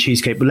a lemon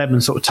cheesecake, but lemon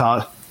sort of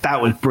tart.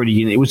 That was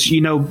brilliant. It was,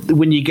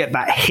 when you get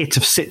that hit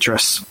of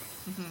citrus.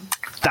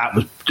 That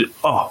was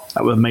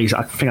amazing.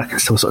 I think I can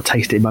still sort of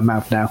taste it in my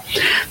mouth now.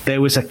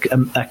 There was a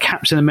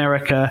Captain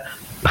America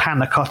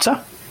panna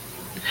cotta.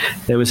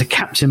 There was a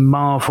Captain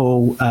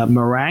Marvel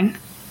meringue,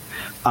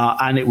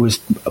 and it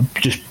was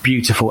just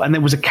beautiful. And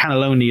there was a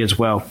cannelloni as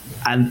well,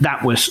 and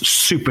that was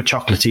super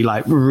chocolatey,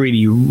 like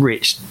really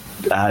rich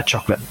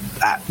chocolate.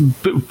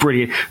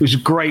 Brilliant. It was a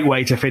great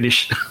way to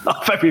finish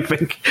off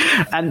everything,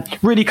 and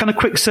really kind of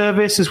quick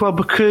service as well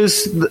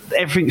because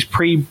everything's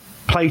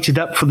plated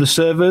up for the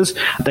servers.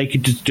 They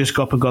could just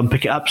go up and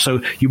pick it up,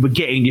 so you were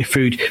getting your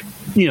food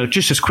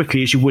just as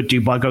quickly as you would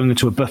do by going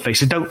into a buffet.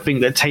 So don't think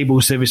that table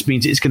service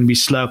means it's going to be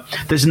slow.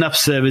 There's enough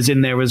servers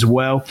in there as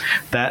well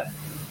that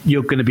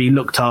you're going to be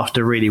looked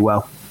after really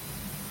well.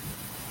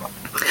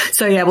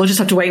 So yeah, we'll just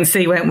have to wait and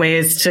see, won't we,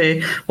 as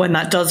to when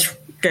that does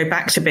go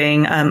back to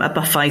being a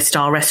buffet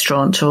style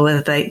restaurant, or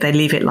whether they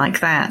leave it like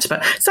that.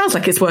 But it sounds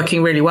like it's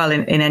working really well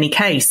in any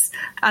case.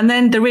 And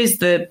then there is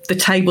the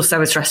table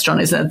service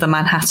restaurant, isn't it? The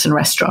Manhattan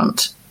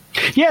restaurant.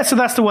 Yeah, so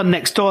that's the one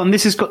next door, and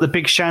this has got the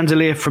big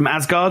chandelier from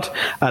Asgard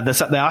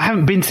that's up there. I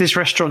haven't been to this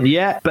restaurant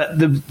yet, but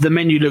the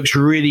menu looks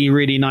really,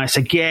 really nice.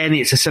 Again,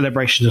 it's a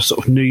celebration of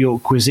sort of New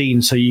York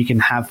cuisine, so you can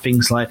have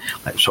things like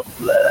sort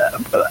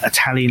of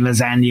Italian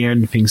lasagna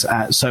and things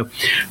like that. So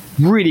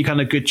really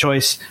kind of good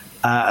choice.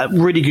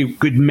 Really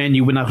good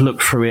menu when I've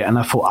looked through it, and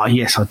I thought, oh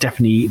yes, I'll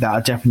definitely eat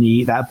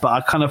that. But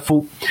I kind of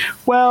thought,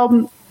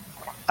 well,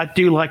 I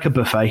do like a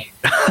buffet.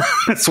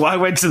 That's why I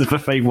went to the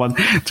buffet one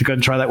to go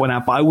and try that one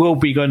out. But I will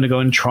be going to go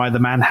and try the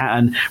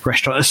Manhattan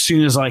restaurant as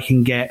soon as I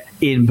can get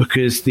in,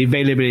 because the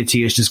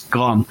availability is just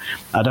gone.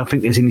 I don't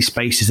think there's any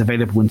spaces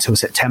available until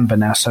September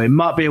now. So it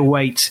might be a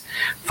wait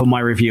for my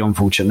review,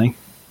 unfortunately.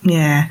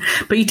 Yeah,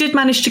 but you did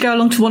manage to go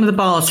along to one of the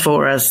bars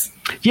for us.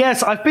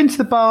 Yes, I've been to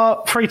the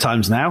bar 3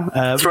 times now.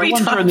 3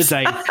 times during the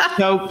day.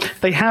 So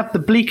they have the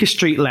Bleecker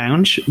Street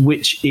Lounge,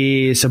 which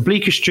is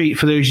Bleecker Street,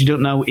 for those you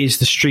don't know, is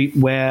the street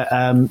where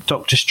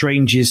Doctor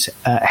Strange's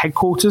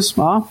headquarters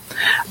are.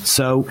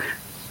 So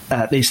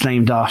it's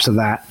named after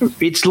that.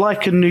 It's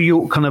like a New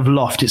York kind of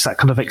loft. It's that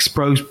kind of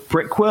exposed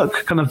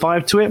brickwork kind of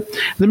vibe to it.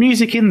 The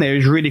music in there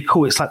is really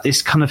cool. It's like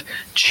this kind of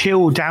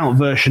chilled out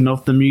version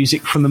of the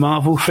music from the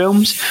Marvel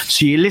films.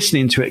 So you're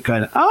listening to it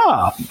going,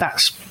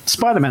 that's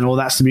Spider-Man, or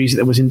that's the music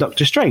that was in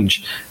Doctor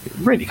Strange.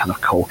 Really kind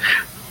of cool.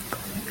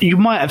 You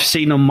might have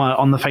seen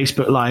on the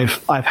Facebook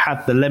Live, I've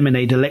had the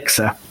lemonade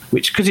elixir,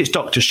 which, because it's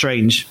Doctor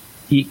Strange,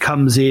 it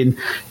comes in,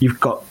 you've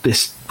got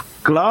this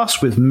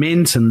glass with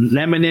mint and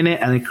lemon in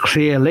it and a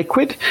clear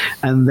liquid,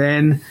 and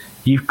then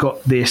you've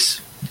got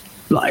this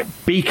like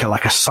beaker,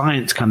 like a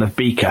science kind of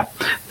beaker,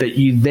 that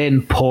you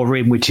then pour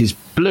in, which is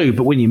blue,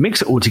 but when you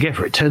mix it all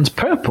together it turns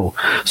purple.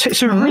 So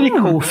it's a really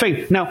cool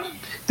thing. Now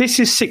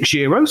this is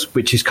 €6,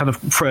 which is kind of,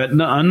 for a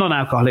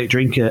non-alcoholic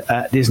drink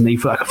at Disney,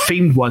 for like a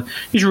themed one,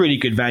 is really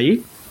good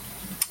value,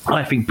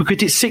 I think,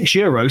 because it's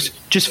 €6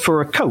 just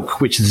for a Coke,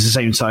 which is the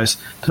same size.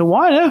 So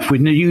why on earth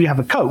would you have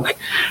a Coke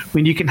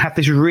when you can have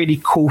this really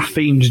cool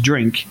themed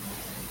drink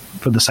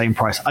for the same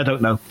price? I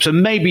don't know. So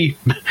maybe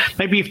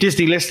if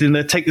Disney listening,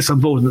 they take this on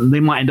board, and they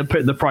might end up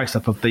putting the price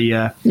up of the.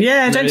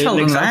 Don't tell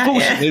them that.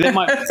 Unfortunately,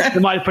 they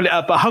might put it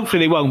up, but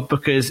hopefully they won't,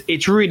 because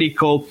it's really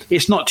cool.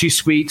 It's not too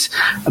sweet.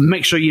 And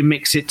make sure you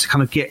mix it to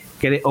kind of get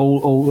it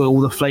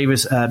all the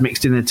flavors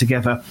mixed in there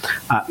together.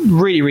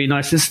 Really, really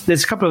nice.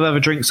 There's a couple of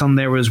other drinks on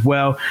there as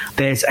well.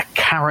 There's a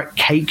carrot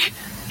cake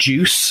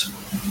juice,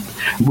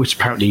 which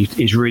apparently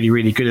is really,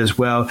 really good as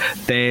well.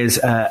 There's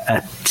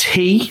a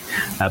tea,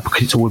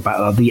 because it's all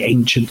about the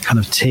ancient kind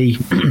of tea.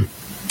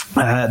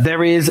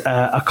 There is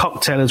a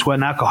cocktail as well,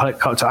 an alcoholic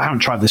cocktail. I haven't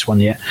tried this one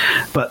yet,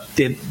 but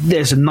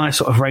there's a nice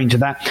sort of range of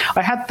that.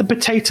 I had the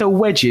potato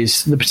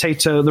wedges,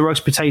 the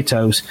roast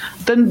potatoes.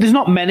 Then there's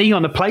not many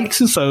on a plate,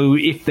 so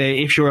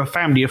if you're a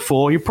family of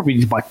 4, you probably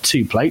need to buy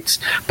 2 plates.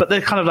 But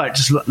they're kind of like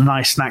just a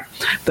nice snack.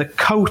 They're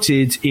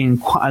coated in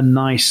quite a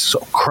nice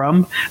sort of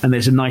crumb, and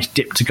there's a nice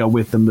dip to go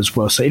with them as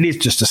well. So it is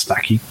just a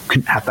snack. You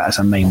couldn't have that as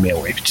a main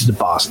meal if it's just a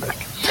bar snack.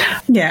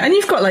 Yeah, and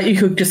you've got you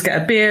could just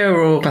get a beer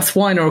or a glass of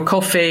wine or a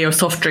coffee or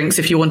soft drinks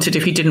if you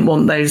didn't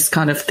want those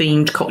kind of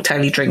themed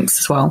cocktaily drinks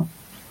as well.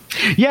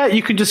 Yeah,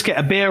 you can just get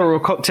a beer or a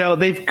cocktail.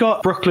 They've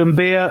got Brooklyn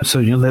beer,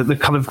 so they're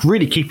kind of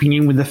really keeping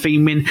in with the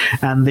theming,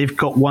 and they've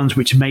got ones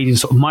which are made in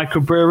sort of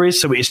microbreweries,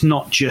 so it's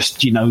not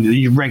just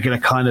your regular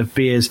kind of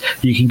beers.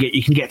 You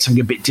can get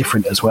something a bit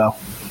different as well.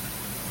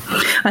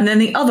 And then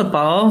the other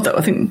bar that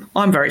I think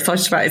I'm very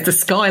excited about is the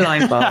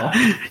Skyline Bar.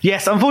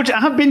 Yes, unfortunately,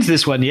 I haven't been to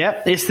this one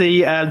yet. It's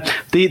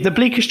the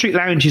Bleecker Street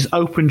Lounge is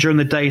open during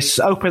the day. It's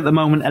open at the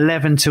moment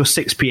 11 till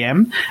 6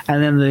 p.m.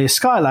 And then the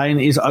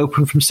Skyline is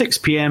open from 6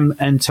 p.m.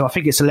 until I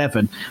think it's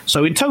 11.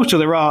 So in total,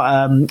 there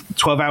are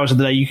 12 hours of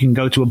the day you can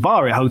go to a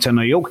bar at Hotel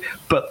New York,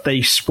 but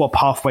they swap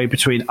halfway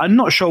between. I'm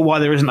not sure why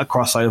there isn't a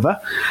crossover.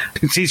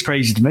 It seems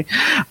crazy to me.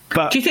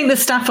 But do you think the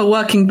staff are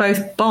working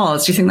both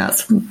bars? Do you think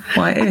that's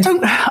why it is?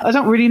 I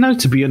don't really know,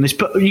 to be honest,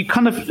 but you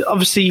kind of,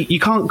 obviously, you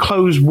can't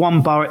close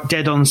one bar at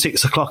dead on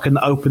 6 o'clock and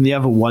open the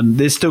other one.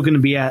 There's still going to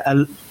be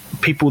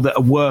people that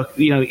are work,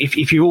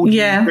 if you're all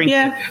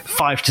drinking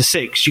 5 to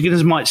 6, you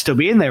guys might still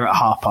be in there at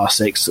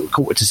 6:30,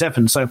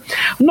 6:45. So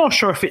I'm not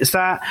sure if it's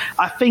that.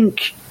 I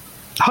think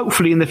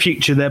hopefully in the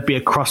future there'll be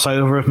a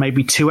crossover of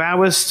maybe 2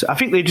 hours. I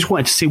think they just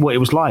wanted to see what it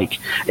was like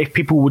if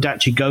people would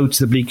actually go to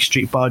the Bleecker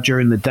Street Bar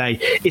during the day.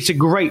 It's a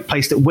great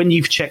place that when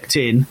you've checked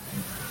in,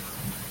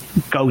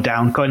 go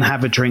and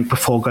have a drink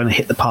before going to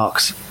hit the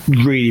parks.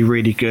 Really,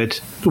 really good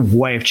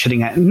way of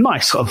chilling out.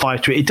 Nice sort of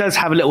vibe to it. It does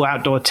have a little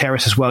outdoor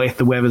terrace as well if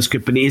the weather's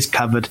good, but it is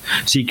covered,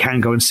 so you can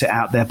go and sit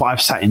out there. But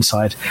I've sat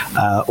inside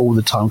all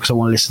the time because I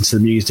want to listen to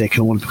the music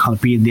and I want to kind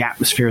of be in the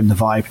atmosphere and the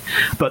vibe.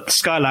 But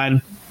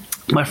Skyline,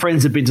 my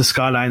friends have been to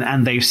Skyline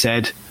and they've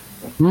said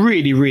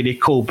really, really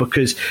cool,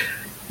 because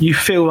you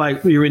feel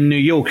like you're in New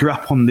York. You're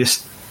up on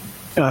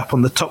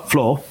the top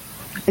floor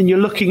and you're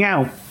looking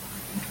out.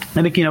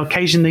 And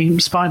occasionally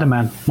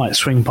Spider-Man might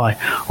swing by,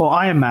 or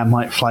Iron Man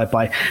might fly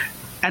by,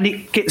 and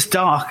it gets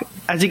dark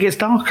as it gets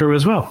darker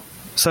as well.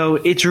 So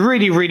it's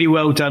really, really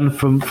well done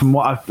from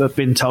what I've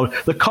been told.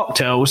 The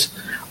cocktails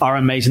are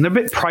amazing. They're a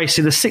bit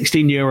pricey. They're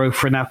 €16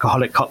 for an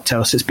alcoholic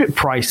cocktail, so it's a bit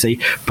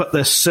pricey, but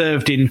they're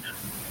served in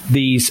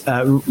these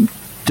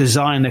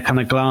designer kind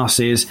of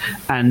glasses,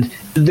 and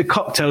the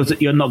cocktails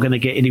that you're not going to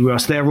get anywhere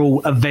else, they're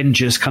all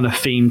Avengers kind of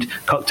themed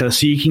cocktails,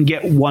 so you can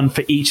get one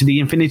for each of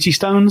the Infinity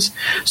Stones.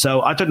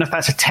 So I don't know if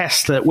that's a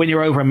test that when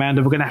you're over,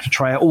 Amanda, we're going to have to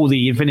try out all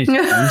the Infinity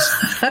Stones.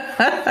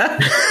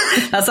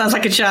 That sounds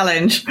like a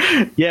challenge.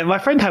 Yeah, my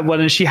friend had one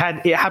and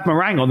it had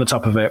meringue on the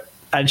top of it.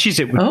 And she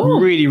said it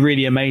was really,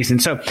 really amazing.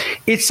 So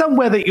it's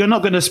somewhere that you're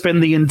not going to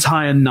spend the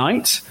entire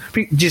night.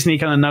 Disney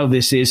kind of know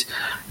this is,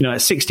 at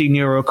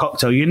 €16 a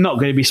cocktail, you're not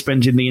going to be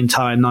spending the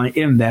entire night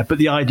in there. But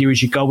the idea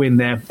is you go in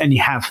there and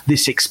you have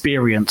this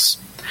experience.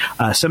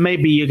 So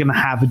maybe you're going to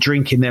have a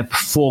drink in there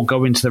before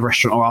going to the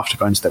restaurant or after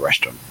going to the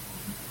restaurant.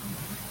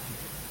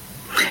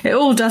 It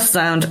all does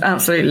sound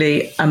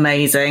absolutely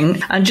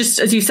amazing. And just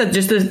as you said,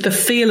 just the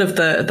feel of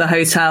the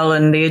hotel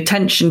and the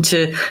attention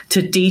to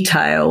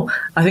detail,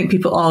 I think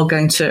people are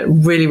going to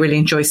really, really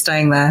enjoy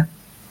staying there.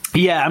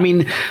 Yeah, I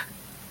mean,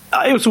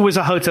 it was always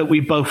a hotel we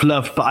both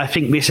loved, but I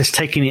think this is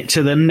taking it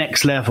to the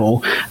next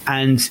level.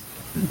 And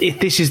if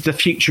this is the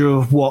future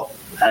of what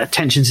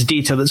attention to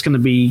detail that's going to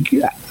be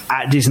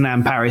at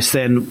Disneyland Paris,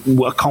 then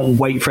I can't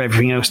wait for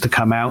everything else to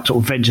come out, or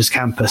Ventures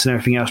Campus and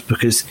everything else,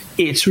 because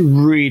it's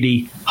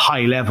really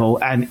high level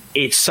and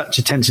it's such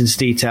attention to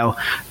detail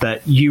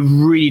that you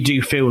really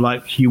do feel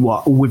like you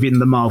are within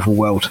the Marvel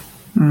world.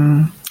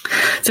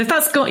 So if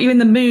that's got you in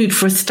the mood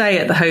for a stay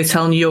at the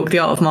Hotel New York, the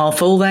Art of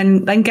Marvel,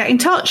 then get in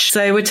touch.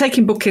 So we're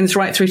taking bookings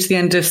right through to the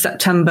end of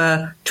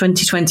September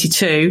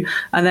 2022.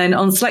 And then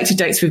on selected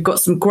dates, we've got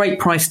some great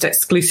priced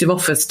exclusive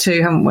offers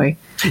too, haven't we?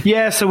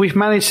 Yeah, so we've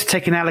managed to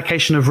take an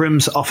allocation of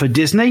rooms off of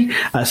Disney.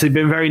 So they've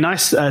been very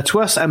nice to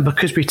us. And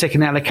because we've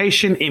taken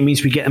allocation, it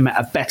means we get them at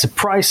a better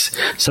price.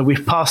 So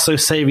we've passed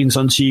those savings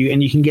on to you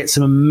and you can get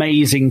some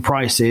amazing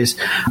prices.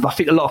 But I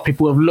think a lot of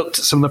people have looked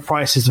at some of the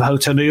prices of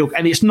Hotel New York,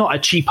 and it's not a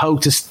cheap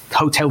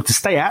hotel to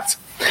stay at,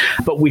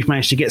 but we've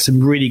managed to get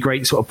some really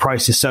great sort of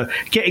prices. So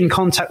get in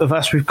contact with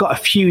us. We've got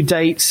a few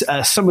dates.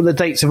 Some of the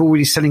dates are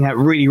already selling out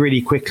really,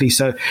 really quickly.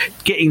 So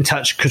get in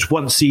touch, because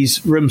once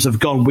these rooms have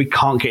gone, we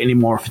can't get any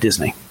more for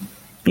Disney.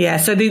 Yeah,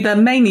 so they're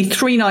mainly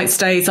 3-night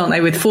stays, aren't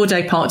they, with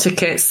 4-day park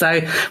tickets.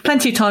 So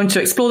plenty of time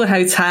to explore the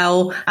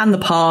hotel and the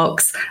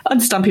parks. I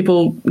understand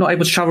people not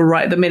able to travel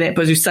right at the minute,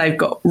 but as you say, we've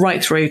got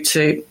right through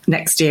to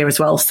next year as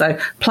well. So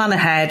plan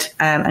ahead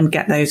and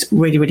get those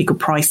really, really good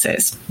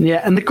prices.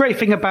 Yeah, and the great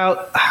thing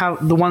about how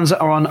the ones that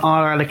are on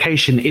our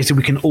allocation is that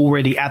we can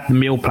already add the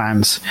meal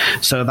plans.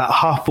 So that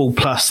Half Ball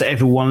Plus that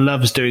everyone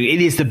loves doing,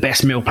 it is the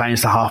best meal plan,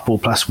 is the Half Ball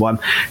Plus one.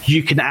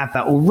 You can add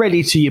that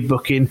already to your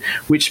booking,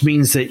 which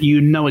means that you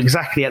know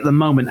exactly at the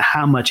moment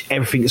how much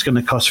everything is going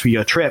to cost for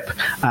your trip,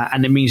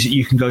 and it means that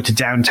you can go to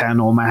downtown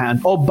or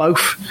Manhattan or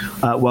both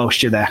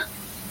whilst you're there.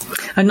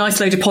 A nice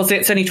low deposit.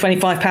 It's only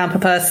 £25 per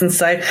person,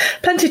 so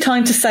plenty of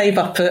time to save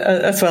up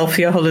as well for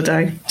your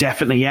holiday.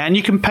 Definitely, yeah. And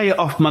you can pay it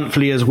off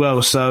monthly as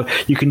well, so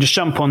you can just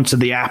jump onto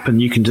the app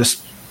and you can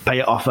just pay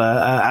it off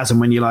as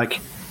and when you like.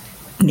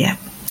 Yeah.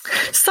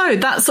 So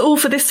that's all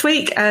for this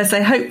week.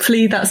 So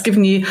hopefully that's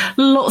given you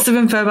lots of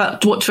info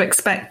about what to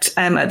expect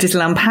at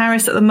Disneyland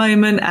Paris at the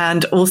moment,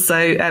 and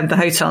also the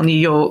Hotel New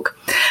York.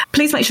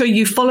 Please make sure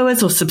you follow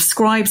us or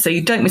subscribe so you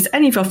don't miss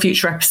any of our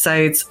future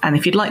episodes. And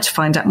if you'd like to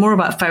find out more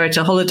about Fairy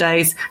Tale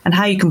Holidays and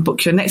how you can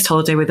book your next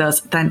holiday with us,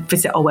 then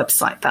visit our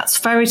website. That's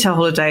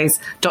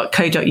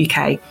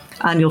fairytaleholidays.co.uk,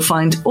 and you'll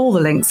find all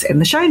the links in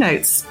the show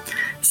notes.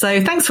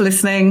 So thanks for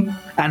listening.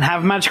 And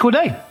have a magical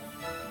day.